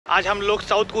आज हम लोग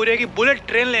साउथ कोरिया की बुलेट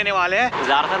ट्रेन लेने वाले हैं।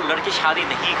 ज्यादातर लड़के शादी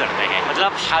नहीं करते हैं,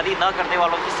 मतलब शादी न करने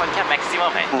वालों की संख्या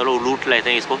मैक्सिमम है। चलो लूट लेते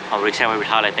हैं इसको, हम रिक्शा में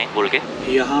बिठा लेते हैं बोल के।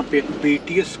 यहाँ पे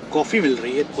BTS कॉफी मिल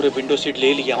रही है, पूरे विंडो सीट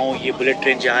ले लिया हूँ। ये बुलेट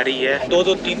ट्रेन जा रही है,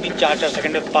 2-2, 3-3, 4-4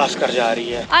 सेकंड में पास कर जा रही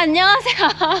है।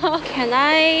 Can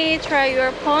I try your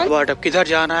phone? But अब किधर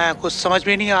जाना है कुछ समझ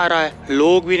में नहीं आ रहा है,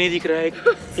 लोग भी नहीं दिख रहे हैं।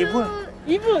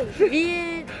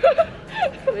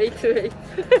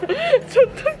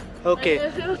 ओके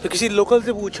तो किसी लोकल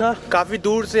से पूछा, काफी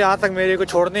दूर से यहाँ तक मेरे को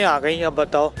छोड़ने आ गई। अब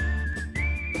बताओ।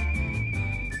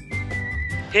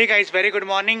 Hey guys, very good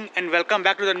morning and welcome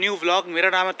back to the new vlog. मेरा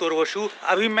नाम है tourvashu।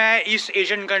 अभी मैं east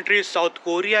Asian country south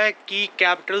Korea की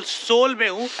कैपिटल सोल में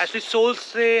हूँ। एक्चुअली सोल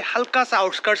से हल्का सा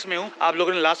आउटस्कर्ट्स में हूँ। आप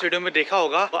लोगों ने लास्ट वीडियो में देखा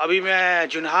होगा। अभी मैं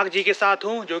जुनहाक जी के साथ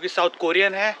हूँ जो कि साउथ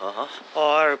कोरियन है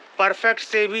और परफेक्ट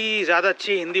से भी ज्यादा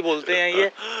अच्छी हिंदी बोलते हैं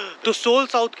ये। तो सोल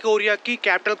साउथ कोरिया की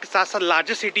कैपिटल के साथ साथ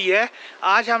लार्जेस्ट सिटी है।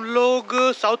 आज हम लोग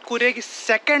साउथ कोरिया की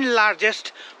सेकेंड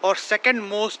लार्जेस्ट और सेकेंड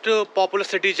मोस्ट पॉपुलर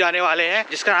सिटी जाने वाले हैं,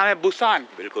 जिसका नाम है बुसान।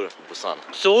 बिल्कुल, बुसान।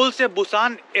 सोल से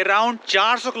बुसान अराउंड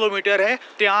 400 किलोमीटर है।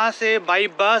 तो यहाँ से by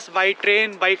bus, by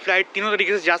train, by flight तीनों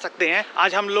तरीके से जा सकते हैं।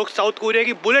 आज हम लोग साउथ कोरिया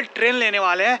की बुलेट ट्रेन लेने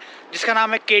वाले हैं जिसका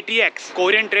नाम है KTX,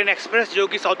 कोरियन ट्रेन एक्सप्रेस, जो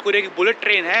कि साउथ कोरिया की बुलेट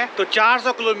ट्रेन है। तो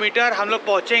 400 किलोमीटर हम लोग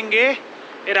पहुंचेंगे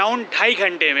अराउंड 2.5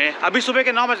 घंटे में। अभी सुबह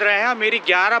के 9 बज रहे हैं। मेरी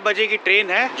 11 बजे की ट्रेन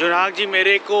है। जुनहाक जी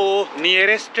मेरे को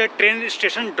नियरेस्ट ट्रेन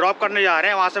स्टेशन ड्रॉप करने जा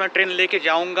रहे हैं। वहाँ से मैं ट्रेन लेके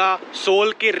जाऊंगा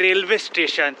सोल के रेलवे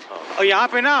स्टेशन। और यहाँ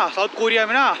पे ना साउथ कोरिया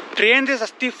में ना ट्रेन से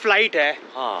सस्ती फ्लाइट है,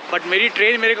 बट मेरी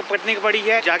ट्रेन मेरे को पकड़नी पड़ी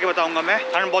है। जाके बताऊंगा मैं।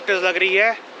 ठंड बहुत तेज लग रही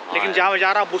है, लेकिन जहाँ मैं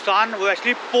जा रहा हूँ बुसान, वो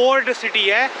एक्चुअली पोर्ट सिटी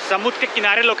है, समुद्र के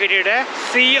किनारे लोकेटेड है,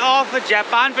 सी ऑफ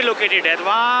जापान पे लोकेटेड है। तो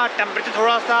वहाँ टेम्परेचर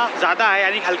थोड़ा सा ज्यादा है,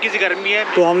 यानी हल्की सी गर्मी है।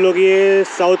 तो हम लोग ये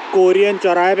साउथ कोरियन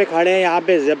चौराहे पे खड़े हैं। यहाँ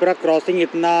पे जेब्रा क्रॉसिंग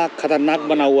इतना खतरनाक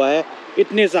बना हुआ है,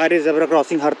 इतने सारे जेब्रा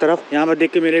क्रॉसिंग हर तरफ। यहाँ पर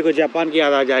देख के मेरे को जापान की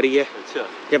याद आ जा रही है। अच्छा।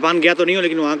 जापान गया तो नहीं हूँ,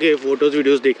 लेकिन वहाँ के फोटोज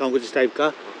वीडियोस देखा हूँ कुछ इस टाइप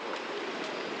का।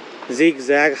 जिग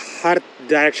जैग हर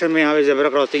डायरेक्शन में यहाँ पे जेब्रा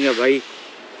क्रॉसिंग है भाई।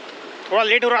 थोड़ा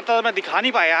लेट हो रहा था तो मैं दिखा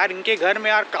नहीं पाया यार। इनके घर में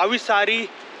यार काफ़ी सारी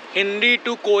Hindi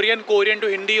to Korean, Korean to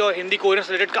Hindi और हिंदी कोरियन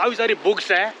से रिलेटेड काफ़ी सारी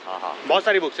बुक्स हैं। बहुत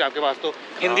सारी बुक्स हैं आपके पास तो,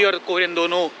 हिंदी और कोरियन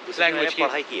दोनों लैंग्वेज की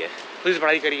पढ़ाई की है।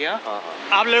 पढ़ाई करी है।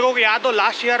 आप लोगों को याद हो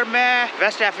लास्ट ईयर मैं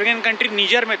वेस्ट अफ्रीकन कंट्री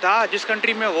नीजर में था, जिस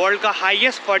कंट्री में वर्ल्ड का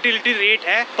हाईएस्ट फर्टिलिटी रेट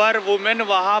है पर वुमेन।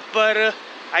 वहाँ पर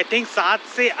आई थिंक 7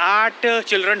 से 8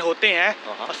 चिल्ड्रन होते हैं।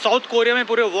 और साउथ कोरिया में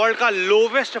पूरे वर्ल्ड का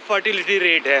लोवेस्ट फर्टिलिटी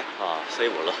रेट है। सही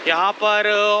बोला। यहाँ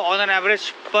पर ऑन एन एवरेज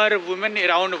पर वुमेन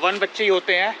अराउंड 1 बच्चे ही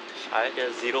होते हैं,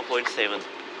 शायद 0.7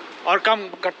 और कम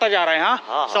घटता जा रहा है।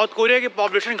 हाँ, साउथ कोरिया की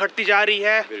पॉपुलेशन घटती जा रही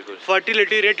है,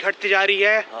 फर्टिलिटी रेट घटती जा रही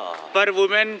है, पर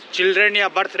वुमेन चिल्ड्रन या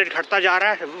बर्थ रेट घटता जा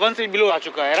रहा है। 1 से बिलो आ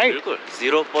चुका है, राइट? बिल्कुल।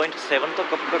 0.7 तो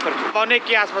कब का कर चुका? पौने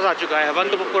के आसपास आ चुका है। 1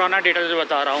 तो पुराना डेटा जो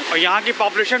बता रहा हूँ। और यहाँ की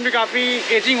पॉपुलेशन भी काफी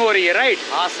एजिंग हो रही है, राइट?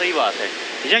 हाँ, सही बात है।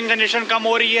 यंग जनरेशन कम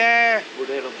हो रही है,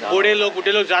 बूढ़े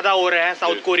लोग ज्यादा हो रहे हैं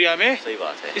साउथ कोरिया में। सही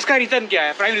बात है। इसका रीजन क्या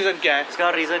है? प्राइम रीजन क्या है? इसका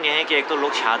रीजन ये है कि एक तो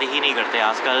लोग शादी ही नहीं करते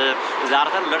आजकल।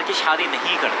 ज्यादातर लड़के शादी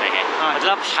नहीं करते हैं।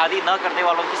 मतलब शादी न करने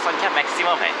वालों की संख्या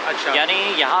मैक्सिमम है। अच्छा। यानी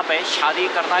यहाँ पे शादी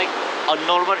करना एक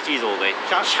नॉर्मल चीज हो गई।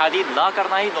 शादी ना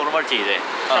करना ही नॉर्मल चीज है।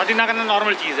 शादी ना करना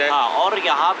नॉर्मल चीज है। हाँ, और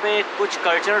यहाँ पे कुछ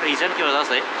कल्चरल रीजन की वजह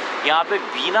से यहाँ पे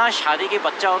बिना शादी के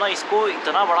बच्चा होना, इसको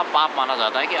इतना बड़ा पाप माना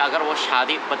जाता है कि अगर वो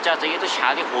शादी बच्चा चाहिए तो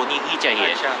शादी होनी ही चाहिए।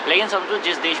 अच्छा। लेकिन समझो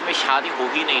जिस देश में शादी हो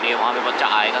ही नहीं रही, वहाँ पे बच्चा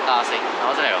आएगा कहाँ से?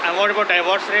 समझ रहे हो?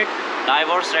 Divorce rate?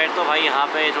 डाइवोर्स रेट तो भाई यहाँ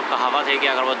पे जो कहावत है कि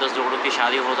अगर वो 10 जोड़ों की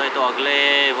शादी हो जाए तो अगले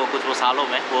वो कुछ सालों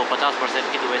में वो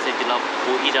 50% की तो वैसे फिलहाल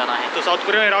हो ही जाना है। तो साउथ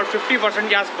कोरिया में अराउंड 50%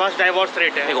 के आसपास डाइवोर्स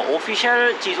रेट है। देखो,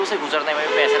 ऑफिशियल चीज़ों से गुजरने में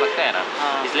भी पैसे लगते हैं ना,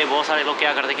 इसलिए बहुत सारे लोग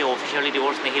क्या करते हैं कि ऑफिशियली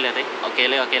डिवोर्स नहीं लेते,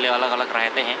 अकेले अलग अलग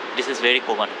रहते हैं। This is very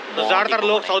common. तो ज़्यादातर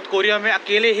लोग साउथ कोरिया में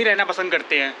अकेले ही रहना पसंद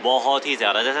करते हैं, बहुत ही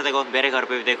ज़्यादा। जैसे देखो मेरे घर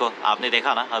पे भी देखो, आपने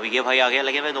देखा ना, अभी ये भाई आ गया,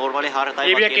 लेकिन मैं नॉर्मली हर टाइम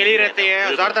ये भी अकेले ही रहते हैं।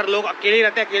 ज़्यादातर लोग अकेले ही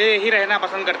रहते हैं, अकेले ही रहना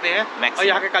पसंद करते हैं। और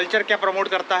यहाँ का कल्चर क्या प्रमोट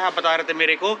करता है आप बता रहे थे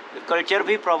मेरे को? कल्चर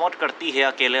भी प्रमोट करती है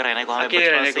अकेले रहने को। हमें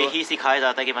बचपन से ही सिखाया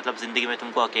जाता है कि मतलब जिंदगी में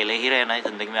तुमको अकेले ही रहना है,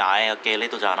 जिंदगी में आए अकेले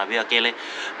तो जाना भी अकेले।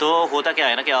 तो होता क्या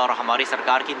है ना कि और हमारी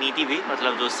सरकार की नीति भी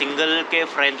मतलब जो सिंगल के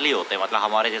फ्रेंडली होते हैं, मतलब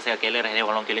हमारे जैसे अकेले रहने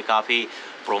वालों के लिए काफ़ी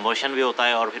प्रमोशन भी होता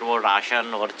है, और फिर वो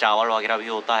राशन और चावल वगैरह भी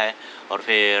होता है। और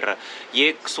फिर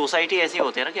ये सोसाइटी ऐसी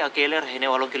होती है ना कि अकेले रहने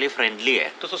वालों के लिए फ्रेंडली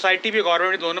है। तो सोसाइटी भी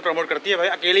गवर्नमेंट दोनों प्रमोट करती है भाई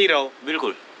अकेले ही रहो।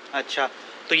 बिल्कुल। अच्छा,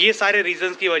 तो ये सारे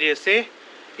रीजंस की वजह से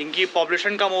इनकी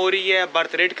पॉपुलेशन कम हो रही है,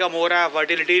 बर्थ रेट कम हो रहा है,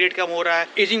 फर्टिलिटी रेट कम हो रहा है,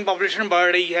 एजिंग पॉपुलेशन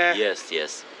बढ़ रही है।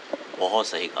 यस, बहुत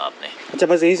सही कहा आपने। अच्छा,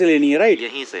 बस यहीं से लेनी है, राइट?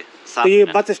 यहीं से। तो ये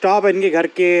बस स्टॉप है इनके घर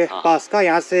के पास का।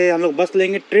 यहाँ से हम लोग बस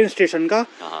लेंगे ट्रेन स्टेशन का,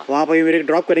 वहाँ पर मेरे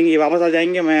ड्रॉप करेंगे, ये वापस आ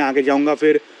जाएंगे, मैं आगे जाऊँगा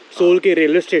फिर सोल के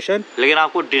रेलवे स्टेशन। लेकिन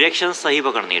आपको डायरेक्शन सही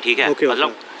पकड़नी है, ठीक है?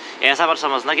 मतलब ऐसा मत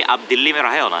समझना कि आप दिल्ली में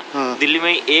रहे हो ना, दिल्ली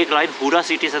में एक लाइन पूरा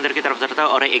सिटी सेंटर की तरफ चलता है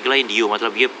और एक लाइन यू,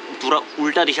 मतलब ये पूरा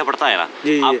उल्टा दिशा पड़ता है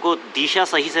ना, आपको दिशा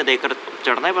सही से देखकर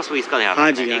चढ़ना है, बस वो इसका ध्यान रखना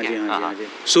है। हाँ जी।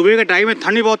 सुबह का टाइम है,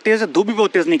 ठंड भी बहुत तेज है, धूप भी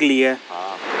बहुत तेज निकली है।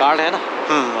 कार्ड है ना?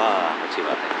 हाँ, अच्छी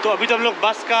बात है। तो अभी तो हम लोग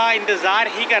बस का इंतजार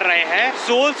ही कर रहे हैं।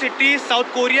 सोल सिटी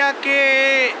साउथ कोरिया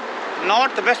के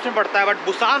नॉर्थ वेस्ट में पड़ता है, but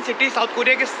Busan city south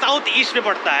Korea के साउथ ईस्ट में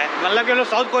पड़ता है। मतलब कि हम लोग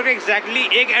साउथ कोरिया एग्जैक्टली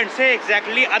एक एंड से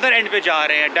एग्जैक्टली अदर एंड पे जा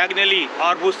रहे हैं, डायगोनली।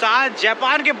 और बुसान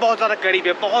जापान के बहुत ज्यादा करीब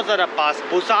है, बहुत ज्यादा पास।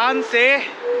 बुसान से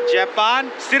जापान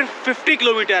सिर्फ 50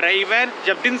 किलोमीटर है। इवन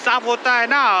जब दिन साफ होता है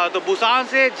ना, तो बुसान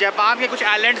से जापान के कुछ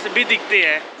आइलैंड्स भी दिखते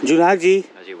हैं। जुनाक जी,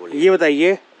 ये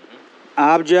बताइए,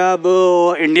 आप जब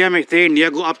इंडिया में थे,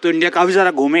 आप तो इंडिया काफी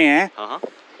सारा घूमे हैं,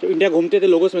 तो इंडिया घूमते थे,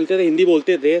 लोगों से मिलते थे, हिंदी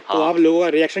बोलते थे, तो आप लोगों का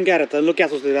रिएक्शन क्या रहता है? लोग क्या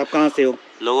सोचते थे, आप कहाँ से हो?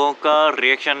 लोगों का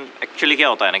रिएक्शन एक्चुअली क्या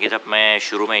होता है ना कि जब मैं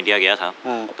शुरू में इंडिया गया था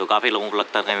तो काफ़ी लोगों को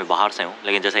लगता था कि मैं बाहर से हूँ,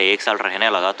 लेकिन जैसे 1 साल रहने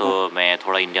लगा तो मैं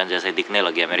थोड़ा इंडियन जैसे दिखने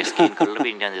लग गया, मेरी स्किन कलर भी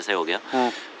इंडियन जैसे हो गया।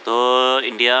 तो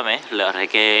इंडिया में रह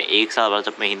के 1 साल बाद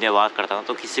जब मैं हिंदी में बात करता था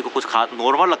तो किसी को कुछ खास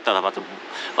नॉर्मल लगता था, मतलब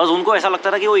बस उनको ऐसा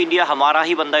लगता था कि वो इंडिया हमारा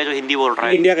ही बंदा है जो हिंदी बोल रहा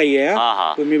है, इंडिया का ही है।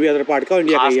 हाँ,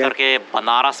 खास करके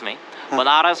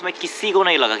बनारस में किसी को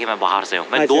नहीं लगा कि मैं बाहर से हूँ।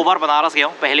 मैं 2 बार बनारस गया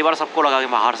हूँ, पहली बार सबको लगा कि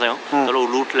बाहर से हूँ, चलो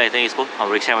लूट लेते हैं इसको,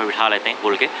 हम रिक्शा में बिठा लेते हैं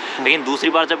बोल के। लेकिन दूसरी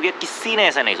बार जब गया किसी ने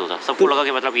ऐसा नहीं सोचा, सबको लगा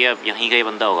कि मतलब ये यहीं का ही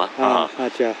बंदा होगा।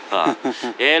 अच्छा।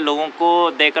 ये लोगों को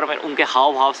देखकर मैं उनके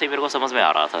हाव भाव से मेरे को समझ में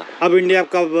आ रहा था। अब इंडिया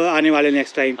कब आने वाले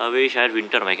नेक्स्ट टाइम? अभी शायद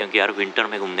विंटर में, क्योंकि यार विंटर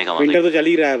में घूमने का विंटर तो चल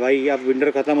ही रहा है भाई, अब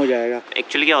विंटर खत्म हो जाएगा।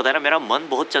 एक्चुअली क्या होता है ना, मेरा मन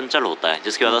बहुत चंचल होता है,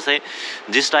 जिसकी वजह से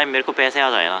जिस टाइम मेरे को पैसे आ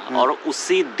जाए ना और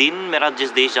उसी दिन मेरा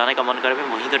जिस देश जाने का मन करे मैं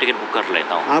वहीं का टिकट बुक कर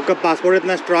लेता हूँ। आपका पासपोर्ट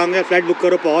इतना स्ट्रांग है, फ्लाइट बुक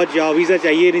करो, पहुंच जाओ, वीजा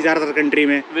चाहिए नहीं ज्यादातर कंट्री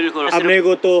में। बिल्कुल। अपने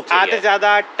को तो आधे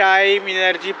ज्यादा टाइम,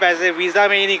 एनर्जी, पैसे वीजा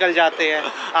में ही निकल जाते हैं।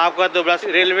 आपका तो बस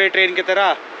रेलवे ट्रेन की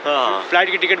तरह फ्लाइट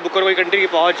की टिकट बुक करो, कोई कंट्री की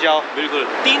पहुंच जाओ। बिल्कुल।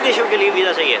 3 देशों के लिए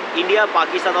वीजा चाहिए, इंडिया,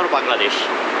 पाकिस्तान और बांग्लादेश।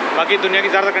 बाकी दुनिया की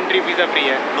ज्यादा कंट्री वीजा फ्री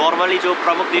है। नॉर्मली जो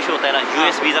प्रमुख देश होता है ना,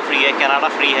 यूएस वीजा फ्री है, कनाडा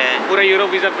फ्री है, पूरा यूरोप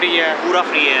वीजा फ्री है, पूरा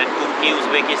फ्री है, तुर्की,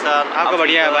 उज़्बेकिस्तान। आपका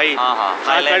बढ़िया है भाई। हाँ,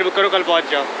 फ्लाइट बुक करो, कल पहुंच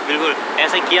जाओ। बिल्कुल,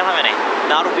 ऐसे ही किया था मैंने।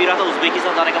 दारू पी रहा था,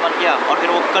 उज़्बेकिस्तान जाने का मन किया और फिर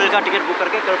वो कल का टिकट बुक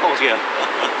करके कल पहुंच गया।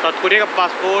 साउथ कोरिया का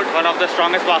passport one of the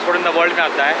strongest passport in the world में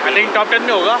आता है। आई थिंक टॉप 10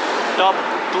 में होगा। टॉप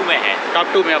 2 में है। टॉप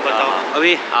 2 में आप बताओ।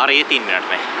 अभी आ रही है 3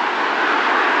 मिनट में।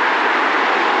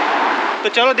 तो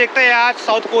चलो देखते हैं आज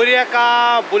साउथ कोरिया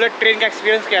का बुलेट ट्रेन का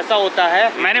एक्सपीरियंस कैसा होता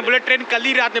है। मैंने बुलेट ट्रेन कल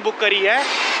ही रात में बुक करी है।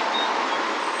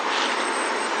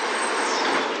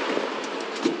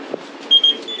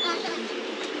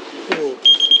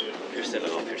 फिर से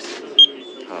लगाओ, फिर से।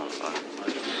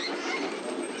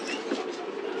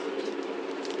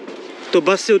 तो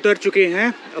बस से उतर चुके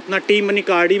हैं, अपना टीम मनी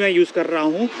कार्ड ही मैं यूज़ कर रहा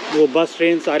हूँ, वो बस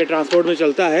ट्रेन सारे ट्रांसपोर्ट में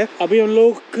चलता है। अभी हम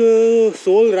लोग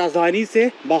सोल राजधानी से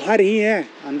बाहर ही हैं,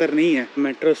 अंदर नहीं है।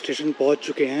 मेट्रो स्टेशन पहुँच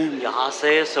चुके हैं। यहाँ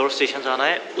से सोल स्टेशन जाना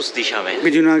है उस दिशा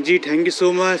में। जुनाक जी, थैंक यू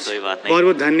सो मच, बहुत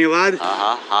बहुत धन्यवाद।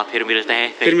 हाँ, फिर मिलते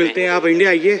हैं। फिर मिलते हैं। आप इंडिया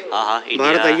आइए,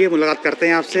 भारत आइए, मुलाकात करते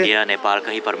हैं आपसे। इंडिया, नेपाल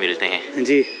कहीं पर मिलते हैं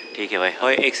जी। ठीक है भाई,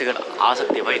 भाई 1 सेकंड आ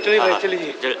सकते हैं भाई? चलिए भाई,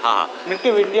 चलिए। हाँ, मिलते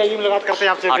हैं, इंडिया की मुलाकात करते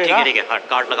हैं आपसे। ठीक है,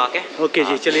 कार्ड लगा के। ओके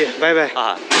जी, चलिए, bye bye.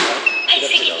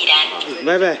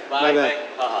 Bye bye bye bye.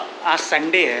 आज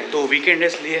संडे है तो वीकेंड है,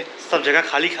 इसलिए सब जगह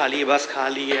खाली खाली है, बस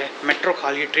खाली है, मेट्रो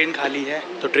खाली है, ट्रेन खाली है।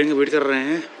 तो ट्रेन का वेट कर रहे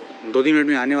हैं, 2-3 मिनट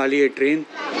में आने वाली है ट्रेन।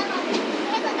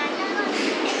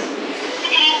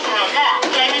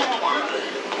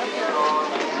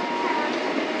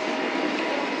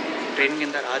 ट्रेन के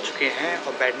अंदर आ चुके हैं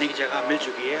और बैठने की जगह मिल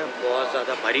चुकी है, बहुत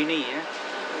ज़्यादा भरी नहीं है,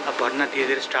 अब भरना धीरे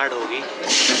धीरे स्टार्ट होगी।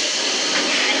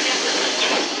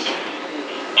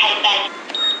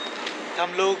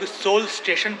 हम लोग सोल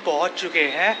स्टेशन पहुंच चुके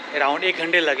हैं, अराउंड 1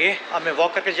 घंटे लगे। अब मैं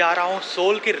वॉक करके जा रहा हूं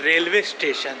सोल के रेलवे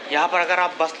स्टेशन। यहाँ पर अगर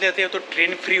आप बस लेते हो तो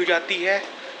ट्रेन फ्री हो जाती है,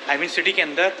 आई मीन सिटी के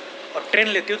अंदर, और ट्रेन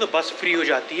लेते हो तो बस फ्री हो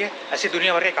जाती है। ऐसे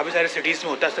दुनिया भर के काफ़ी सारे सिटीज़ में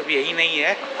होता है, सब यही नहीं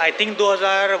है। आई थिंक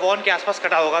 2000 वॉन के आसपास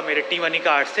कटा होगा मेरे टी मनी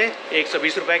कार्ड से,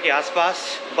 120 रुपये के आसपास,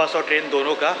 बस और ट्रेन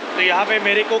दोनों का। तो यहाँ पे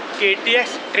मेरे को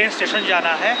KTX ट्रेन स्टेशन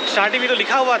जाना है। स्टार्टिंग में तो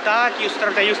लिखा हुआ था कि उस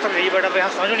तरफ जाइए, उस तरफ जाइए, बट अब यहाँ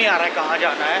समझ नहीं आ रहा है कहाँ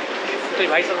जाना है। तो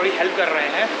भाई सब बड़ी हेल्प कर रहे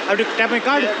हैं। अब टैप माय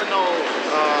कार्ड।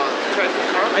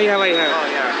 भाई है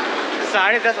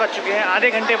 10:30 बज चुके हैं, आधे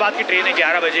घंटे बाद की ट्रेन है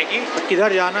 11 बजे की।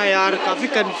 किधर जाना है यार, काफ़ी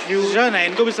कंफ्यूजन है,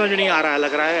 इनको भी समझ नहीं आ रहा है,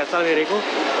 लग रहा है ऐसा मेरे को।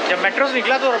 जब मेट्रो से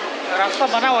निकला तो रास्ता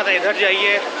बना हुआ था, इधर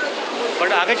जाइए,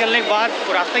 बट आगे चलने के बाद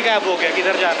रास्ता गायब हो गया,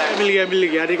 किधर जाना है। मिल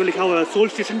गया, देखो लिखा हुआ है soul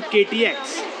station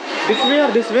KTX।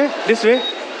 This way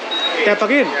tap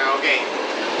again.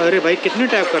 अरे भाई कितने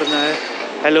टैप करना है?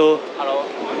 हेलो।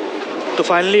 तो तो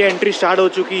फाइनली एंट्री स्टार्ट हो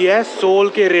चुकी है सोल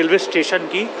के रेलवे स्टेशन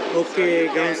की। Okay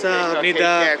गमसा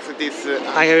अब्निदा,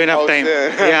 I have enough time.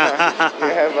 Yeah. You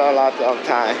have a lot of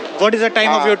time. What is the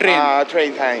time of your train?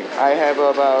 Train time. I have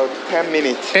about 10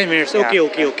 minutes. 10 minutes. Okay, Yeah.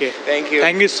 okay, okay. Thank you.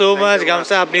 Thank you so much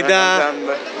गमसा अब्निदा।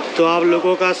 तो आप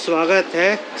लोगों का स्वागत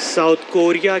है south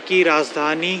Korea की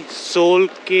राजधानी soul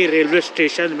के railway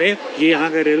station में। ये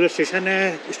यहाँ का रेलवे स्टेशन है।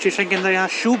 स्टेशन के अंदर यहाँ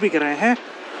शू बिक रहे हैं।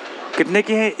 कितने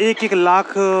के हैं? 1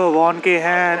 लाख वॉन के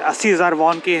हैं, 80,000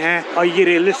 वॉन के हैं। और ये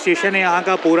रेलवे स्टेशन है यहाँ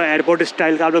का पूरा एयरपोर्ट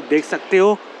स्टाइल का, आप लोग देख सकते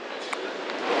हो।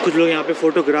 कुछ लोग यहाँ पे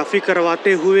फोटोग्राफी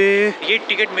करवाते हुए। ये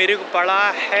टिकट मेरे को पड़ा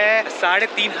है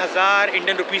 3,500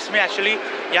 इंडियन रुपीस में। एक्चुअली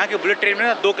यहाँ के बुलेट ट्रेन में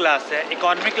ना 2 क्लास है,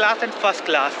 economy class and first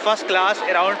class. First class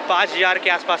around 5,000 के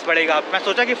आसपास पड़ेगा। मैं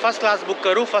सोचा कि फर्स्ट क्लास बुक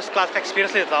करूँ, फर्स्ट क्लास का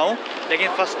एक्सपीरियंस लेता हूँ, लेकिन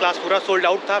फर्स्ट क्लास पूरा सोल्ड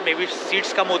आउट था। मे बी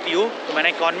सीट्स कम होती हो, तो मैंने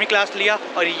इकोनॉमी क्लास लिया।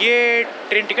 और ये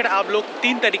ट्रेन टिकट आप लोग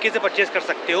 3 तरीके से परचेज कर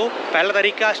सकते हो। पहला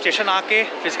तरीका स्टेशन आके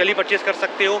फिजिकली परचेज कर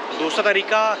सकते हो। दूसरा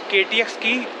तरीका KTX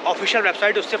की ऑफिशियल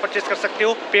वेबसाइट, उससे परचेज कर सकते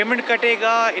हो, पेमेंट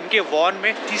कटेगा इनके वॉन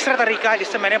में। तीसरा तरीका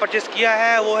जिससे मैंने परचेज किया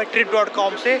है वो है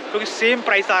trip.com से, क्योंकि सेम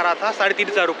प्राइस आ रहा था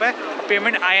 3,500 रुपये,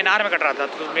 पेमेंट INR में कट रहा था,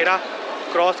 तो मेरा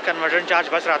क्रॉस कन्वर्जन चार्ज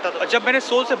बच रहा था। तो जब मैंने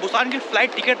सोल से बुसान की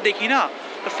फ़्लाइट टिकट देखी ना,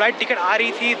 तो फ्लाइट टिकट आ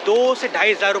रही थी 2 से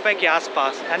 2,500 रुपये के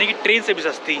आसपास, यानी कि ट्रेन से भी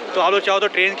सस्ती। तो आप लोग चाहो तो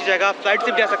ट्रेन की जगह फ्लाइट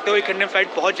से भी जा सकते हो, 1 घंटे में फ्लाइट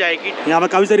पहुंच जाएगी। यहाँ पर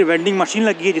काफ़ी सारी वेंडिंग मशीन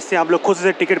लगी है जिससे आप लोग खुद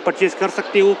से टिकट परचेज कर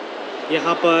सकते हो।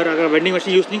 यहाँ पर अगर वेंडिंग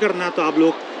मशीन यूज़ नहीं करना तो आप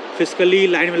लोग फिजिकली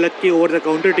लाइन में लग के over the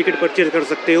counter ticket purchase कर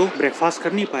सकते हो। ब्रेकफास्ट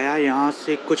कर नहीं पाया, यहाँ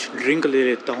से कुछ ड्रिंक ले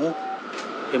लेता हूँ,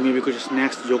 या में भी कुछ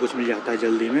स्नैक्स जो कुछ मिल जाता है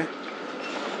जल्दी में।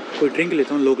 कोई ड्रिंक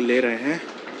लेता हूँ, लोग ले रहे हैं।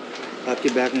 आपके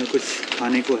बैग में कुछ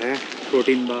खाने को है,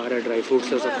 प्रोटीन बार है, ड्राई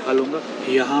फ्रूट्स है, सब खा लूँगा।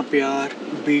 यहाँ पे यार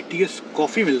BTS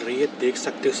कॉफ़ी मिल रही है, देख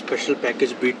सकते हो। स्पेशल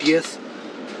पैकेज BTS,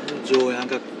 जो यहाँ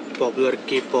का पॉपुलर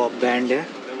K-pop बैंड है।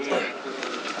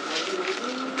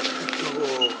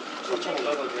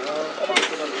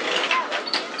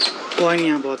 कॉइन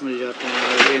यहाँ बहुत मिल जाते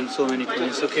हैं, सो मैनी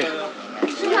कॉइन्स। ओके,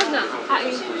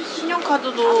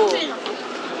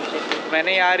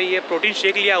 मैंने यार ये प्रोटीन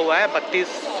शेक लिया हुआ है,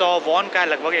 3200 वॉन का है,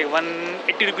 लगभग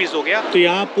 180 रुपीज़ हो गया। तो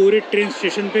यहाँ पूरे ट्रेन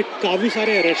स्टेशन पे काफ़ी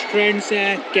सारे रेस्टोरेंट्स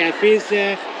हैं, कैफ़ेज़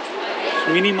है,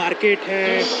 मिनी मार्केट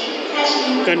है,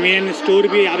 कन्वीनियंस स्टोर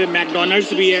भी है, यहाँ पे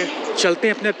मैकडोनल्ड्स भी है। चलते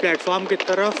हैं अपने प्लेटफॉर्म की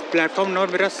तरफ। प्लेटफॉर्म नंबर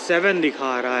मेरा 7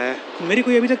 दिखा रहा है। मेरी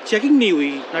कोई अभी तक चेकिंग नहीं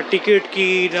हुई, ना टिकट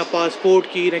की, ना पासपोर्ट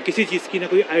की, ना किसी चीज़ की, ना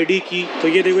कोई ID की। तो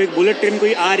ये देखो एक बुलेट ट्रेन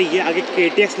कोई आ रही है, आगे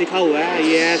KTX लिखा हुआ है,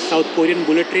 ये है south Korean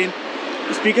bullet train.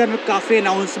 Speaker में काफ़ी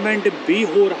अनाउंसमेंट भी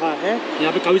हो रहा है।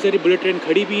 यहाँ पे काफ़ी सारी बुलेट ट्रेन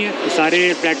खड़ी भी हैं,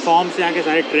 सारे प्लेटफॉर्म्स यहाँ के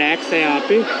सारे ट्रैक्स हैं यहाँ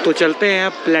पे। तो चलते हैं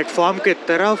प्लेटफॉर्म के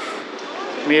तरफ।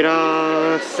 मेरा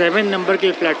 7 नंबर के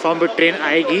प्लेटफॉर्म पे ट्रेन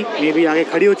आएगी, मे भी आगे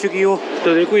खड़ी हो चुकी हो।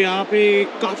 तो देखो यहाँ पे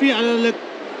काफ़ी अलग अलग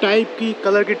टाइप की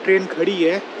कलर की ट्रेन खड़ी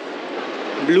है।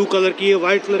 ब्लू कलर की है,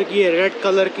 वाइट कलर की है, रेड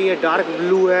कलर की है, डार्क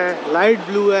ब्लू है, लाइट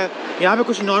ब्लू है। यहाँ पे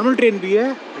कुछ नॉर्मल ट्रेन भी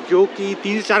है जो कि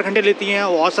 3 से 4 घंटे लेती हैं,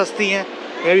 वो और सस्ती हैं।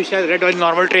 मे भी शायद रेड वाली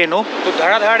नॉर्मल ट्रेन हो। तो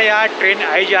धड़ाधड़ यार ट्रेन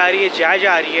आई जा रही है,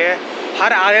 जा रही है।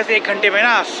 हर आधे से 1 घंटे में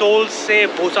ना सोल से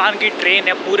बुसान की ट्रेन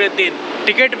है पूरे दिन।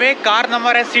 टिकट में कार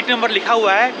नंबर है, सीट नंबर लिखा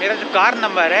हुआ है। मेरा जो कार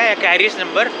नंबर है या कैरियर्स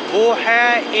नंबर वो है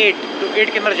 8। तो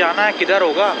 8 के अंदर जाना है, किधर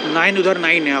होगा? 9, उधर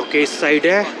 9 है। ओके, इस साइड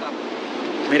है,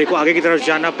 मेरे को आगे की तरफ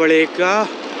जाना पड़ेगा।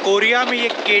 कोरिया में ये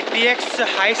KTX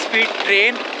high speed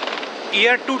train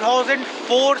year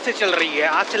 2004 से चल रही है।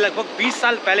 आज से लगभग 20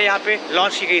 साल पहले यहाँ पे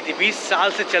लॉन्च की गई थी, 20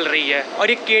 साल से चल रही है। और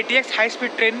ये KTX हाई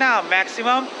स्पीड ट्रेन ना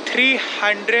मैक्सिमम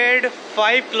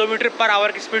 305 किलोमीटर पर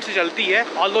आवर की स्पीड से चलती है।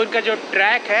 ऑल्दो इनका जो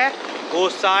ट्रैक है वो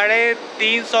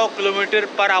 350 किलोमीटर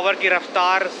पर आवर की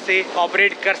रफ्तार से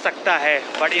ऑपरेट कर सकता है,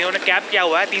 बट इन्होंने कैप किया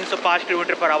हुआ है 305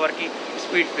 किलोमीटर पर आवर की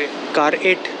स्पीड पे। Car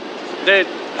 8 네,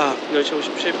 열차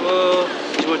 57번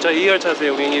 25차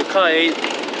 2열차세요. 여기 카 8,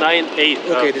 9, 8.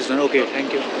 Okay, this one. Okay,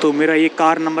 thank you. तो मेरा ये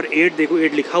कार नंबर 8, देखो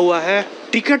 8 लिखा हुआ है।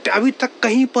 टिकट अभी तक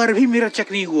कहीं पर भी मेरा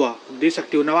चेक नहीं हुआ, देख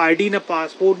सकते हो। ना ID, ना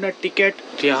पासपोर्ट, ना टिकट।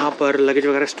 तो यहाँ पर लगेज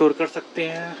वगैरह स्टोर कर सकते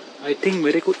हैं। आई थिंक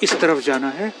मेरे को इस तरफ जाना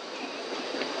है।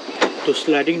 तो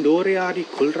स्लाइडिंग डोर है यार, ये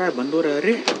खुल रहा है, बंद हो रहा है।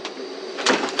 अरे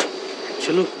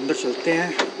चलो अंदर चलते हैं।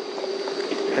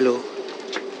 हेलो।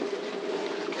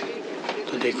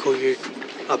 तो देखो ये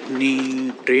अपनी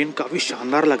ट्रेन काफ़ी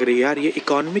शानदार लग रही है यार। ये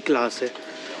इकोनॉमी क्लास है,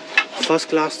 फर्स्ट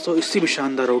क्लास तो इससे भी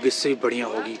शानदार होगी, इससे भी बढ़िया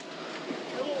होगी।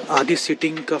 आधी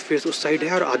सीटिंग का फेस उस साइड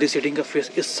है और आधी सीटिंग का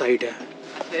फेस इस साइड है।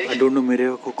 आई डोंट नो मेरे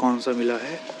को कौन सा मिला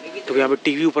है। तो यहाँ पे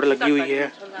TV ऊपर लगी हुई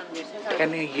है।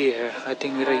 10 ये है, आई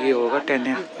थिंक मेरा ये होगा 10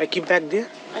 है। I keep back there.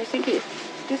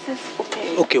 this is okay.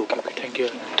 Okay okay okay, thank you.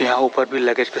 तो यहाँ ऊपर भी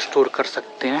लगेज को स्टोर कर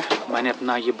सकते हैं। मैंने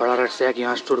अपना ये बड़ा रैक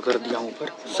यहाँ स्टोर कर दिया हूँ ऊपर।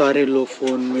 सारे लोग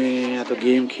फ़ोन में या तो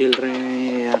गेम खेल रहे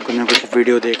हैं या कुछ ना कुछ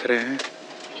वीडियो देख रहे हैं।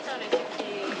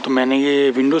 तो मैंने ये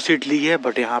विंडो सीट ली है,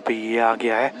 बट यहाँ पे ये आ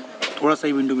गया है, थोड़ा सा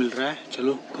ही विंडो मिल रहा है।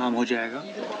 चलो काम हो जाएगा।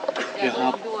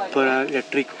 यहाँ पर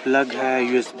इलेक्ट्रिक प्लग है,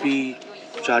 USB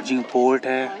चार्जिंग पोर्ट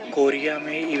है। कोरिया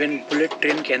में इवन बुलेट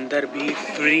ट्रेन के अंदर भी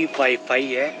फ्री वाईफाई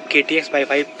है, KTX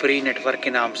वाईफाई फ्री नेटवर्क के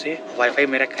नाम से। वाईफाई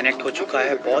मेरा कनेक्ट हो चुका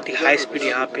है, बहुत ही हाई स्पीड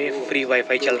यहाँ पे फ्री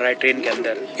वाईफाई चल रहा है ट्रेन के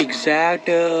अंदर। एग्जैक्ट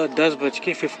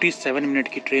 10:57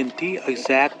 की ट्रेन थी,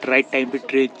 एग्जैक्ट राइट टाइम पे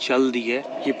ट्रेन चल दी है।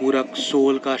 ये पूरा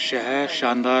सोल का शहर,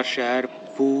 शानदार शहर,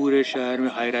 पूरे शहर में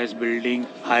high rise building,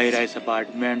 high rise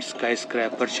apartment, sky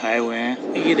scraper छाए हुए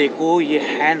हैं। ये देखो, ये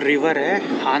हैन रिवर है,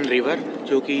 हान रिवर,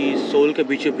 जो कि सोल के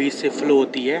बीचों बीच से फ्लो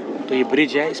होती है। तो ये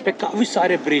ब्रिज है, इस पे काफ़ी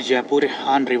सारे ब्रिज हैं पूरे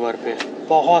हान रिवर पे,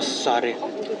 बहुत सारे।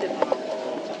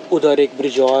 उधर एक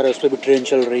ब्रिज और है, उस पर भी ट्रेन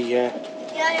चल रही है,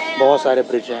 बहुत सारे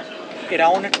ब्रिज हैं।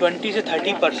 अराउंड 20 से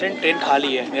 30% ट्रेन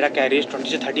खाली है। मेरा कैरेज 20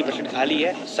 से 30% खाली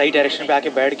है। सही डायरेक्शन पे आके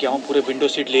बैठ गया हूँ, पूरे विंडो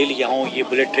सीट ले लिया हूँ। ये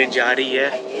बुलेट ट्रेन जा रही है।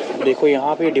 देखो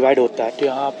यहाँ पे डिवाइड होता है, तो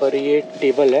यहाँ पर ये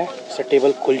टेबल है, इससे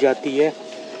टेबल खुल जाती है।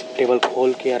 टेबल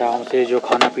खोल के आराम से जो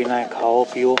खाना पीना है खाओ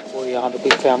पियो। और यहाँ पे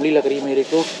कोई फैमिली लग रही है मेरे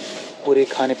को, पूरे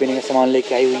खाने पीने का सामान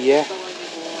लेके आई हुई है।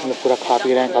 हम लोग पूरा खा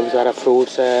पी रहे हैं, काफ़ी सारा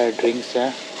फ्रूट्स है, ड्रिंक्स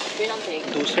हैं।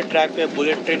 दूसरे ट्रैक पे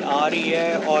बुलेट ट्रेन आ रही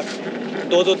है और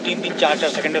 2-2, 3-3, 4-4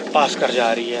 सेकंड में पास कर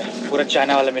जा रही है। पूरा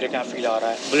चाइना वाला मेरे यहाँ फील आ रहा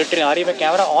है। बुलेट ट्रेन आ रही है, मैं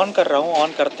कैमरा ऑन कर रहा हूँ,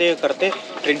 ऑन करते करते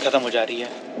ट्रेन ख़त्म हो जा रही है।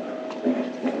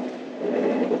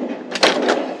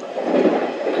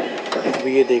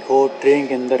 अभी ये देखो, ट्रेन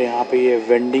के अंदर यहाँ पे ये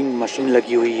वेंडिंग मशीन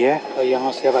लगी हुई है और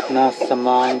यहाँ से आप अपना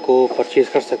सामान को परचेज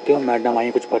कर सकते हो। मैडम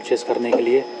आई कुछ परचेज करने के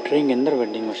लिए। ट्रेन के अंदर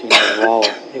वेंडिंग मशीन है, वाह।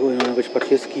 देखो इन्होंने कुछ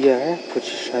परचेज किया है, कुछ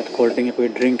शायद कोल्ड ड्रिंक है, कोई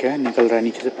ड्रिंक है, निकल रहा है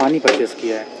नीचे से। पानी परचेज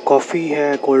किया है, कॉफ़ी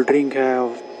है, कोल्ड ड्रिंक है,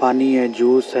 पानी है,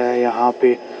 जूस है। यहाँ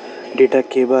पे डेटा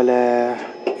केबल है,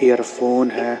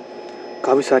 ईयरफोन है,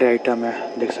 काफ़ी सारे आइटम है,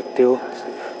 देख सकते हो।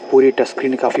 पूरी टच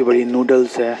स्क्रीन काफ़ी बड़ी,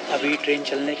 नूडल्स है। अभी ट्रेन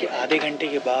चलने के आधे घंटे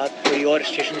के बाद कोई और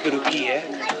स्टेशन पे रुकी है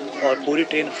और पूरी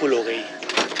ट्रेन फुल हो गई।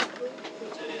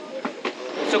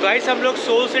 सो गाइस, हम लोग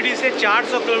सोल सिटी से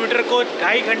 400 किलोमीटर को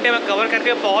 2.5 घंटे में कवर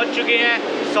करके पहुंच चुके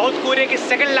हैं साउथ कोरिया की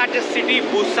सेकंड लार्जेस्ट सिटी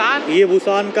बुसान। ये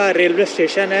बुसान का रेलवे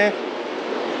स्टेशन है,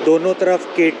 दोनों तरफ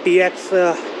KTX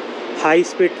हाई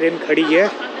स्पीड ट्रेन खड़ी है।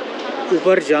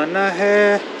 ऊपर जाना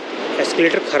है,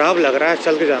 एस्केलेटर ख़राब लग रहा है,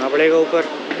 चल के जाना पड़ेगा ऊपर।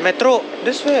 Metro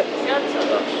this way,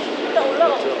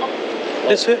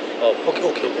 this way, okay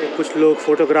okay. कुछ लोग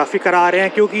फोटोग्राफी करा रहे हैं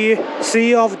क्योंकि ये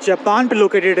सी ऑफ जापान पे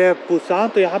लोकेटेड है बुसान।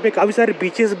 तो यहाँ पे काफ़ी सारे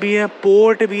बीचेस भी हैं,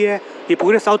 पोर्ट भी है। ये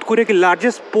पूरे साउथ कोरिया की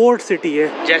लार्जेस्ट पोर्ट सिटी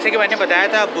है। जैसे कि मैंने बताया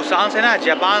था, बुसान से ना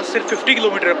जापान सिर्फ 50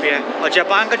 किलोमीटर पे है और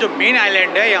जापान का जो मेन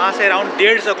आइलैंड है यहाँ से अराउंड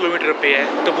 150 किलोमीटर पे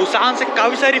है। तो बुसान से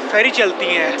काफ़ी सारी फेरी चलती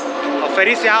हैं और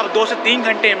फेरी से आप 2 से 3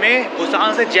 घंटे में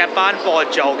बुसान से जापान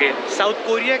पहुँच जाओगे। साउथ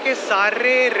कोरिया के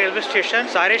सारे रेलवे स्टेशन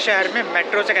सारे शहर में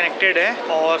मेट्रो से कनेक्टेड है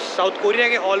और साउथ कोरिया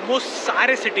के ऑलमोस्ट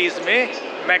सारे सिटीज़ में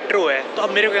मेट्रो है। तो अब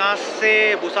मेरे को यहाँ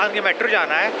से बुसान के मेट्रो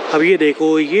जाना है। अब ये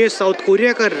देखो, ये साउथ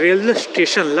कोरिया का रेलवे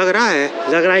स्टेशन लग रहा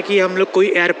है कि हम लोग कोई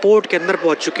एयरपोर्ट के अंदर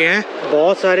पहुँच चुके हैं।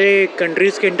 बहुत सारे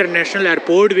कंट्रीज के इंटरनेशनल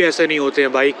एयरपोर्ट भी ऐसे नहीं होते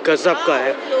हैं भाई, गजब का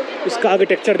है। इसका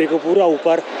आर्किटेक्चर देखो, पूरा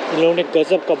ऊपर इन लोगों ने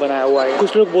गजब का बनाया हुआ है।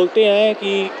 कुछ लोग बोलते हैं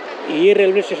कि ये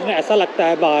रेलवे स्टेशन ऐसा लगता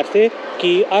है बाहर से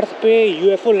कि अर्थ पे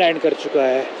UFO लैंड कर चुका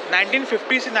है।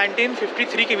 1950 से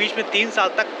 1953 के बीच में 3 साल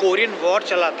तक कोरियन वॉर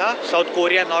चला था साउथ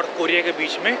कोरिया नॉर्थ कोरिया के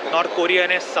बीच में। नॉर्थ कोरिया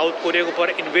ने साउथ कोरिया के ऊपर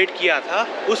इन्वेड किया था।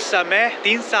 उस समय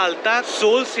 3 साल तक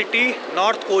सोल सिटी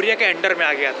नॉर्थ कोरिया के अंडर में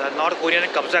आ गया था, नॉर्थ कोरिया ने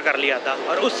कब्जा कर लिया था।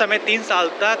 और उस समय 3 साल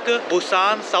तक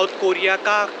बुसान साउथ कोरिया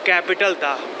का कैपिटल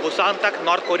था। बुसान तक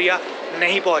नॉर्थ कोरिया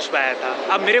नहीं पहुंच पाया था।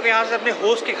 अब मेरे को यहाँ से अपने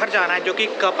होस्ट के घर जाना है, जो कि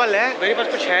कपल है। मेरे पास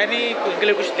कुछ है नहीं, उनके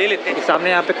लिए कुछ ले लेते हैं। सामने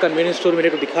यहाँ पे कन्वीनियंस स्टोर मेरे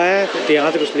को दिखा है, तो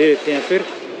यहाँ से कुछ ले लेते हैं। फिर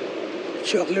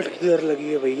चॉकलेट किधर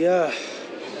लगी है भैया?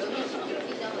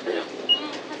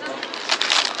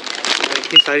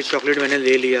 इतनी सारी चॉकलेट मैंने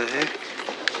ले लिया है,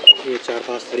 ये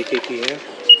 4-5 तरीके की है।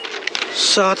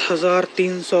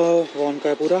 7,300 वॉन का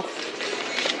है पूरा।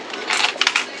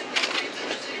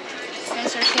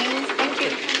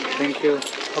 Thank you.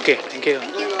 Okay, thank you.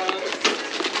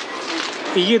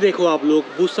 ये देखो आप लोग,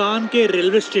 बुसान के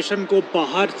रेलवे स्टेशन को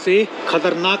बाहर से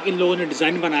खतरनाक इन लोगों ने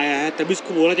डिज़ाइन बनाया है, तभी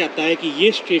इसको बोला जाता है कि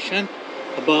ये स्टेशन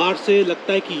बाहर से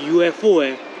लगता है कि UFO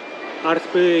है, अर्थ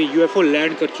पे UFO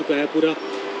लैंड कर चुका है। पूरा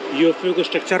UFO के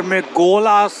स्ट्रक्चर में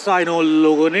गोला सा इन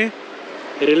लोगों ने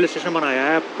रेलवे स्टेशन बनाया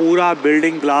है, पूरा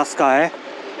बिल्डिंग ग्लास का है।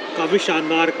 काफ़ी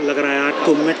शानदार लग रहा है यार।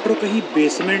 तो मेट्रो कहीं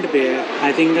बेसमेंट पे है,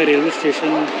 आई थिंक रेलवे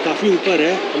स्टेशन काफ़ी ऊपर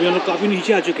है। अभी हम लोग काफ़ी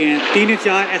नीचे आ चुके हैं, 3 या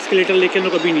 4 एस्केलेटर लेके हम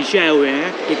लोग अभी नीचे आए हुए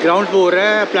हैं। ये ग्राउंड फ्लोर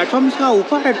है, प्लेटफॉर्म इसका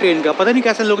ऊपर है ट्रेन का, पता नहीं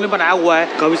कैसे लोग ने बनाया हुआ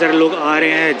है। काफ़ी सारे लोग आ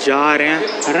रहे हैं जा रहे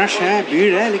हैं, रश है,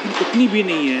 भीड़ है, लेकिन उतनी भी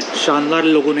नहीं है। शानदार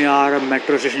लोगों ने यार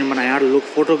मेट्रो स्टेशन बनाया यार, लोग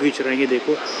फोटो खींच रहे हैं। ये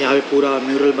देखो यहाँ पे पूरा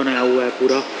म्यूरल बनाया हुआ है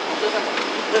पूरा,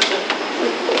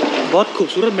 बहुत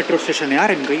खूबसूरत मेट्रो स्टेशन है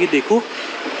यार इनका। ये देखो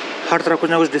हर तरफ कुछ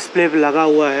ना कुछ डिस्प्ले लगा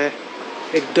हुआ है,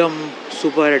 एकदम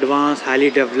super advance, highly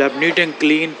developed, neat and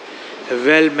clean,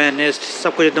 well managed,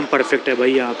 सब कुछ एकदम परफेक्ट है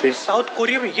भाई यहाँ पे। साउथ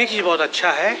कोरिया में ये चीज़ बहुत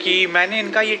अच्छा है कि मैंने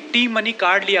इनका ये टी मनी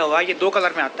कार्ड लिया हुआ है। ये 2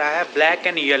 कलर में आता है, ब्लैक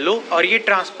एंड येलो। और ये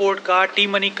ट्रांसपोर्ट का टी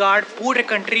मनी कार्ड पूरे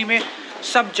कंट्री में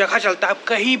सब जगह चलता है, आप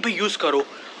कहीं भी यूज़ करो।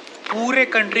 पूरे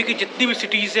कंट्री की जितनी भी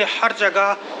सिटीज़ है, हर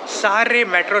जगह सारे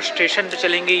मेट्रो स्टेशन पे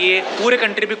चलेंगे ये। पूरे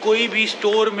कंट्री में कोई भी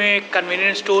स्टोर में,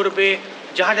 कन्वीनियंस स्टोर पे,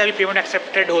 जहाँ जहाँ भी पेमेंट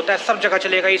एक्सेप्टेड होता है सब जगह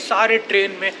चलेगा ये, सारे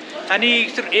ट्रेन में। यानी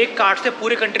सिर्फ एक कार्ड से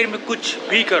पूरे कंट्री में कुछ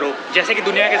भी करो, जैसे कि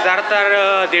दुनिया के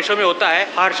ज़्यादातर देशों में होता है।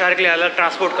 हर शहर के लिए अलग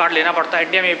ट्रांसपोर्ट कार्ड लेना पड़ता है,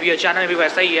 इंडिया में भी है, चाइना में भी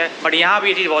वैसा ही है, बट यहाँ भी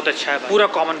ये चीज़ बहुत अच्छा है, पूरा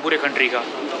कॉमन पूरे कंट्री का।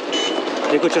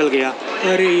 देखो चल गया।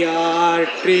 अरे यार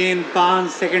ट्रेन 5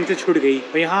 सेकंड से छूट गई।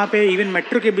 यहाँ पे इवन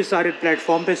मेट्रो के भी सारे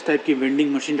प्लेटफॉर्म पे इस टाइप की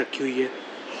वेंडिंग मशीन रखी हुई है।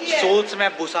 सोल से मैं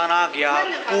बुसान आ गया।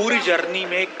 पूरी जर्नी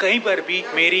में कहीं पर भी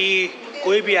मेरी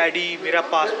कोई भी आईडी, मेरा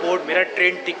पासपोर्ट, मेरा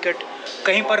ट्रेन टिकट,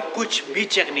 कहीं पर कुछ भी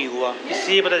चेक नहीं हुआ।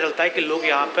 इससे ये पता चलता है कि लोग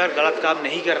यहाँ पर गलत काम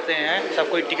नहीं करते हैं, सब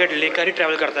कोई टिकट लेकर ही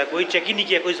ट्रैवल करता है, कोई चेक ही नहीं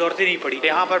किया, कोई जरूरत ही नहीं पड़ी।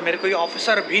 यहाँ पर मेरे कोई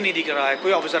ऑफिसर भी नहीं दिख रहा है,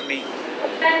 कोई ऑफिसर नहीं।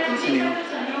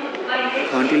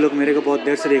 आंटी लोग मेरे को बहुत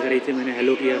देर से देख रही थी, मैंने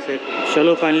हेलो किया। फिर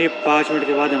चलो फाइनली 5 मिनट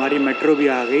के बाद हमारी मेट्रो भी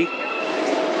आ गई।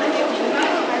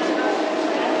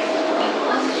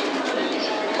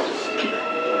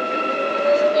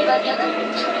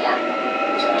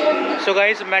 सो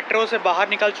गाइज मेट्रो से बाहर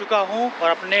निकल चुका हूँ और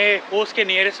अपने होस्ट के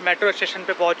नियरेस्ट मेट्रो स्टेशन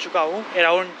पे पहुँच चुका हूँ।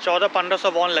 अराउंड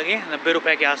 1400-1500 वॉन लगे, 90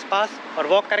 रुपए के आसपास। और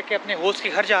वॉक करके अपने होस्ट के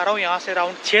घर जा रहा हूँ। यहाँ से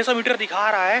अराउंड 600 मीटर दिखा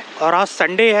रहा है। और आज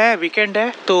संडे है, वीकेंड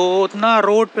है, तो उतना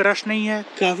रोड पे रश नहीं है।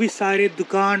 काफ़ी सारे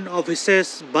दुकान,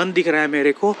 ऑफिसेस बंद दिख रहा है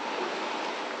मेरे को।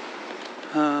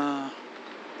 हाँ,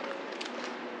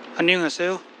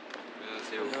 안녕하세요.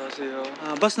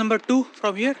 बस नंबर 2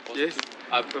 फ्रॉम हियर।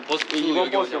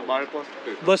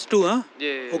 बस 2, हाँ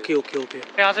ओके ओके ओके।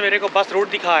 यहाँ से मेरे को बस रूट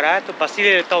दिखा रहा है, तो बस ही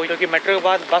ले लेता हूँ, क्योंकि मेट्रो के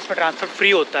बाद बस में ट्रांसफर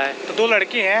फ्री होता है। तो 2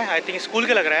 लड़के हैं, आई थिंक स्कूल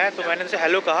के लग रहा है, तो मैंने उनसे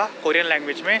हेलो कहा कोरियन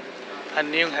लैंग्वेज में,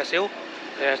 안녕하세요।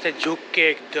 ऐसे झुक के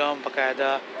एकदम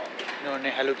बकायदा इन्होंने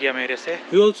हेलो किया मेरे से।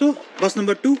 यू ऑल्सो बस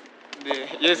number 2?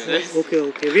 Yes okay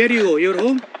okay. Where you go? Your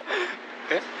home?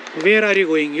 Where are you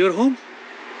going? Your home?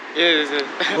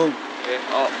 Home.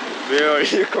 Where are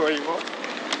you going?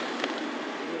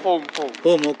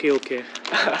 Home okay okay.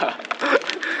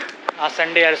 आज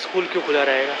संडे यार, स्कूल क्यों खुला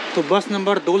रहेगा। तो बस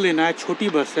नंबर 2 लेना है, छोटी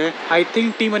बस है। I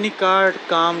think T money card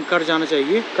काम कर जाना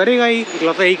चाहिए, करेगा ही,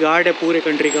 इकलौता ही कार्ड है पूरे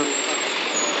कंट्री का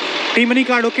टी मनी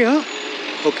कार्ड। ओके हाँ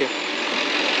ओके।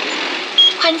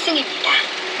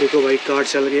 देखो भाई कार्ड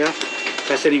चल गया,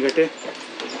 पैसे नहीं कटे।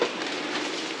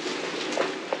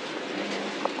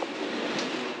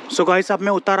 सो गाइस अब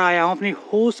मैं उतर आया हूँ अपनी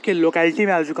होस्ट के लोकेलिटी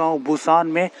में, आ चुका हूँ बुसान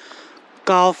में।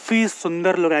 काफ़ी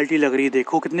सुंदर लोकेलिटी लग रही है,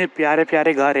 देखो कितने प्यारे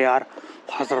प्यारे घर है यार,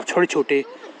 हर तरफ छोटे छोटे।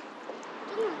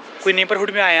 कोई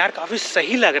नेबरहुड में आया यार, काफ़ी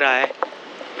सही लग रहा है,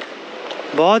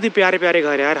 बहुत ही प्यारे प्यारे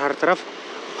घर है यार हर तरफ।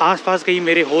 आसपास कहीं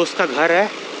मेरे होस्ट का घर है,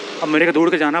 अब मेरे को दौड़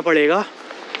के जाना पड़ेगा।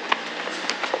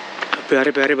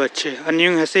 प्यारे प्यारे बच्चे।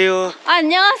 안녕하세요.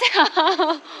 안녕하세요.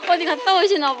 어디 갔다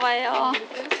오시나 봐요.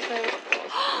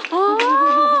 아,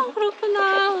 그렇구나.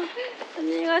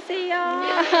 안녕하세요.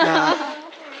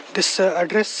 This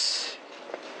address.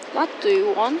 What do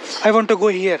you want? I want to go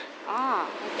here. Ah,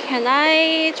 can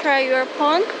I try your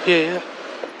phone? Yeah.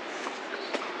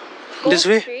 Go This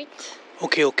way? straight.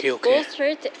 Okay, okay, Go okay.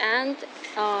 straight and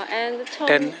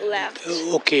turn left.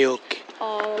 Okay, okay.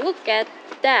 Look at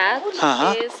that.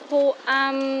 Uh-huh. Is for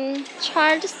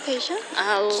child station.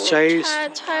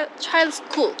 Child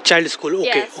school. Child school.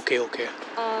 Okay, Yes. okay, okay.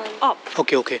 Up.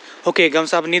 Okay, okay. Okay,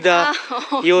 감사합니다.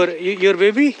 Your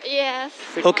baby? Yes.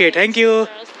 Okay, thank you.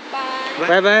 Bye.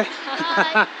 Bye bye.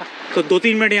 Bye. तो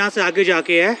 2-3 minute यहाँ से आगे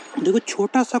जाके है, देखो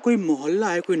छोटा सा कोई मोहल्ला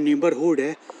है, कोई नेबरहुड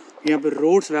है। यहाँ पे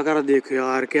रोड्स वगैरह देखो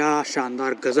यार, क्या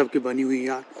शानदार गजब की बनी हुई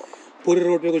यार। पूरे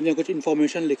रोड पे कुछ ना कुछ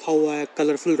इन्फॉर्मेशन लिखा हुआ है,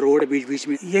 कलरफुल रोड है बीच बीच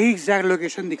में। यही एग्जैक्ट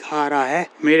लोकेशन दिखा रहा है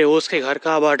मेरे होस्ट के घर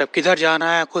का, बट अब किधर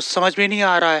जाना है कुछ समझ में नहीं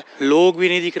आ रहा है। लोग भी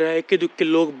नहीं दिख रहे हैं, इक्के दुक्के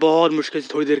लोग बहुत मुश्किल से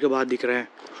थोड़ी देर के बाद दिख रहे हैं।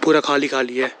 पूरा खाली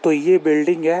खाली है। तो ये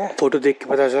बिल्डिंग है, फोटो देख के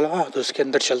पता चला, तो उसके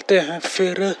अंदर चलते हैं।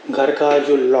 फिर घर का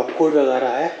जो लॉक कोड वगैरह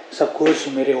है सब कुछ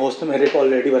मेरे होस्ट ने मेरे को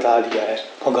ऑलरेडी बता दिया है।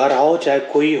 और घर आओ चाहे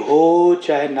कोई हो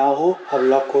चाहे ना हो, अब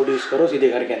लॉक कोड यूज करो सीधे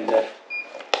घर के अंदर।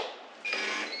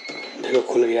 देखो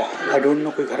खुल गया। आई डोंट नो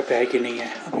कोई घर पे है कि नहीं है।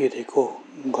 अब ये देखो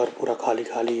घर पूरा खाली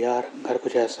खाली यार। घर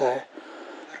कुछ ऐसा है।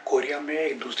 कोरिया में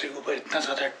एक दूसरे के ऊपर इतना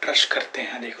ज़्यादा ट्रस्ट करते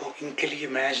हैं। देखो इनके लिए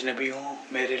मैं अजनबी हूँ,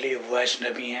 मेरे लिए वो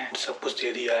अजनबी हैं। सब कुछ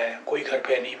दे दिया है, कोई घर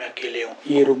पे नहीं, मैं अकेले हूँ।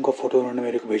 ये रूम का फोटो उन्होंने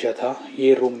मेरे को भेजा था।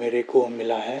 ये रूम मेरे को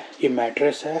मिला है। ये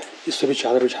मैट्रेस है, इससे भी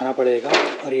चादर बिछाना पड़ेगा।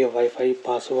 और ये वाईफाई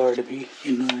पासवर्ड भी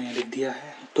इन्होंने लिख दिया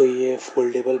है। तो ये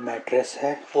फोल्डेबल मैट्रेस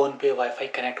है। फोन पे वाईफाई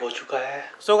कनेक्ट हो चुका है।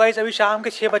 सो गाइस अभी शाम के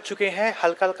 6 बज चुके हैं।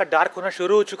 हल्का हल्का डार्क होना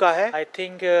शुरू हो चुका है। आई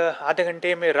थिंक आधे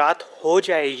घंटे में रात हो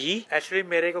जाएगी। एक्चुअली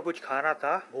मेरे को कुछ खाना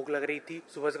था, भूख लग रही थी,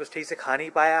 सुबह से कुछ ठीक से खा नहीं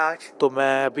पाया आज। तो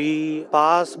मैं अभी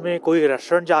पास में कोई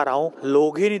रेस्टोरेंट जा रहा हूँ।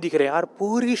 लोग ही नहीं दिख रहे यार,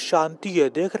 पूरी शांति है,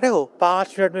 देख रहे हो।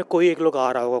 5 मिनट में कोई एक लोग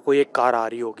आ रहा होगा, कोई एक कार आ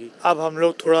रही होगी। अब हम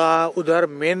लोग थोड़ा उधर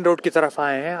मेन रोड की तरफ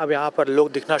आए हैं। अब यहाँ पर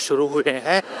लोग दिखना शुरू हुए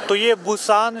हैं। तो ये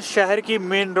बुसान शहर की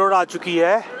मेन रोड आ चुकी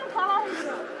है।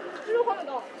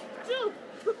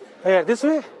 Hey, this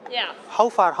way? Yeah. How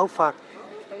far? How far?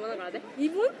 얼마나 가야 돼?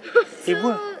 2분?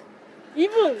 2분?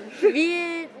 2분.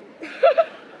 위에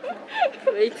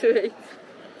wait. wait.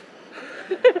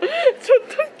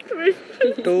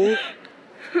 2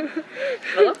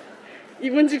 맞아?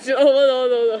 2분 직진.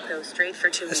 맞아. Go straight for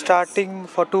 2 minutes. starting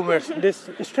for 2 minutes. This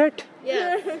straight?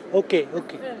 Yeah. Okay.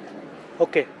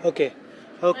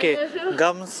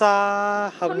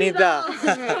 감사합니다.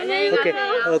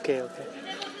 Okay.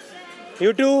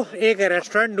 YouTube एक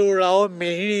रेस्टोरेंट ढूंढ रहा हूँ,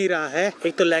 मिल ही नहीं रहा है।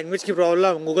 एक तो लैंग्वेज की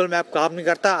प्रॉब्लम, गूगल मैप काम नहीं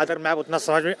करता, अदर मैप उतना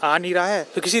समझ में आ नहीं रहा है।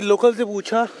 तो किसी लोकल से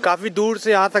पूछा, काफी दूर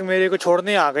से यहाँ तक मेरे को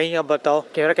छोड़ने आ गई। अब बताओ,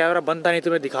 कैमरा बनता नहीं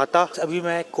तो मैं दिखाता। अभी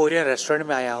मैं कोरियन रेस्टोरेंट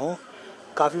में आया हूँ,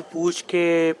 काफी पूछ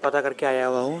के पता करके आया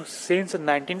हुआ हूँ। सिंस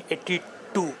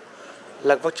 1982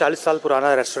 लगभग 40 साल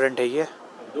पुराना रेस्टोरेंट है ये।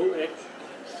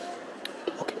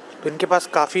 तो इनके पास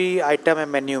काफ़ी आइटम है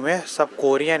मेन्यू में, सब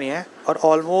कोरियन ही है। और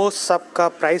ऑलमोस्ट सबका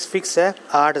प्राइस फिक्स है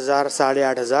 8,000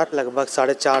 8,500, लगभग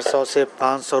 450 से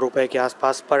 500 रुपए के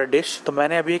आसपास पर डिश। तो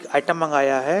मैंने अभी एक आइटम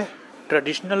मंगाया है,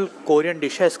 ट्रेडिशनल कोरियन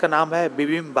डिश है, इसका नाम है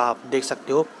बिबिम्बाप। देख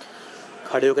सकते हो,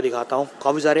 खड़े होकर दिखाता हूँ।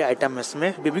 काफ़ी सारे आइटम है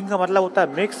इसमें। बिबिंग का मतलब होता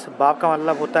है मिक्स, बाप का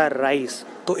मतलब होता है राइस।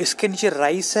 तो इसके नीचे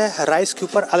राइस है, राइस के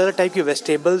ऊपर अलग अलग टाइप की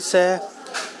वेजिटेबल्स है।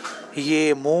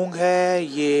 ये मूंग है,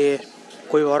 ये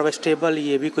कोई और वेजिटेबल,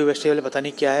 ये भी कोई वेजिटेबल पता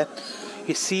नहीं क्या है।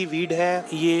 ये सी वीड है,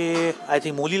 ये आई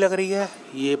थिंक मूली लग रही है,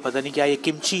 ये पता नहीं क्या, ये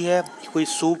किमची है, कोई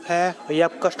सूप है। ये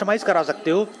आप कस्टमाइज करा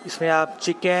सकते हो, इसमें आप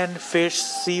चिकन, फिश,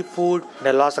 सी फूड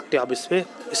डलवा सकते हो आप इस पे।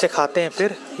 इसे खाते हैं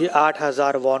फिर। ये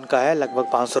 8,000 वॉन का है, लगभग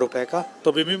 500 रुपए का।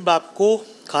 तो बिबिम्बाप को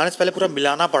खाने से पहले पूरा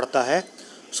मिलाना पड़ता है,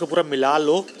 उसको पूरा मिला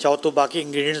लो। चाहो तो बाकी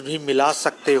इंग्रेडिएंट्स भी मिला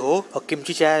सकते हो। और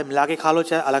किमची चाहे मिला के खा लो,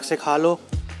 चाहे अलग से खा लो।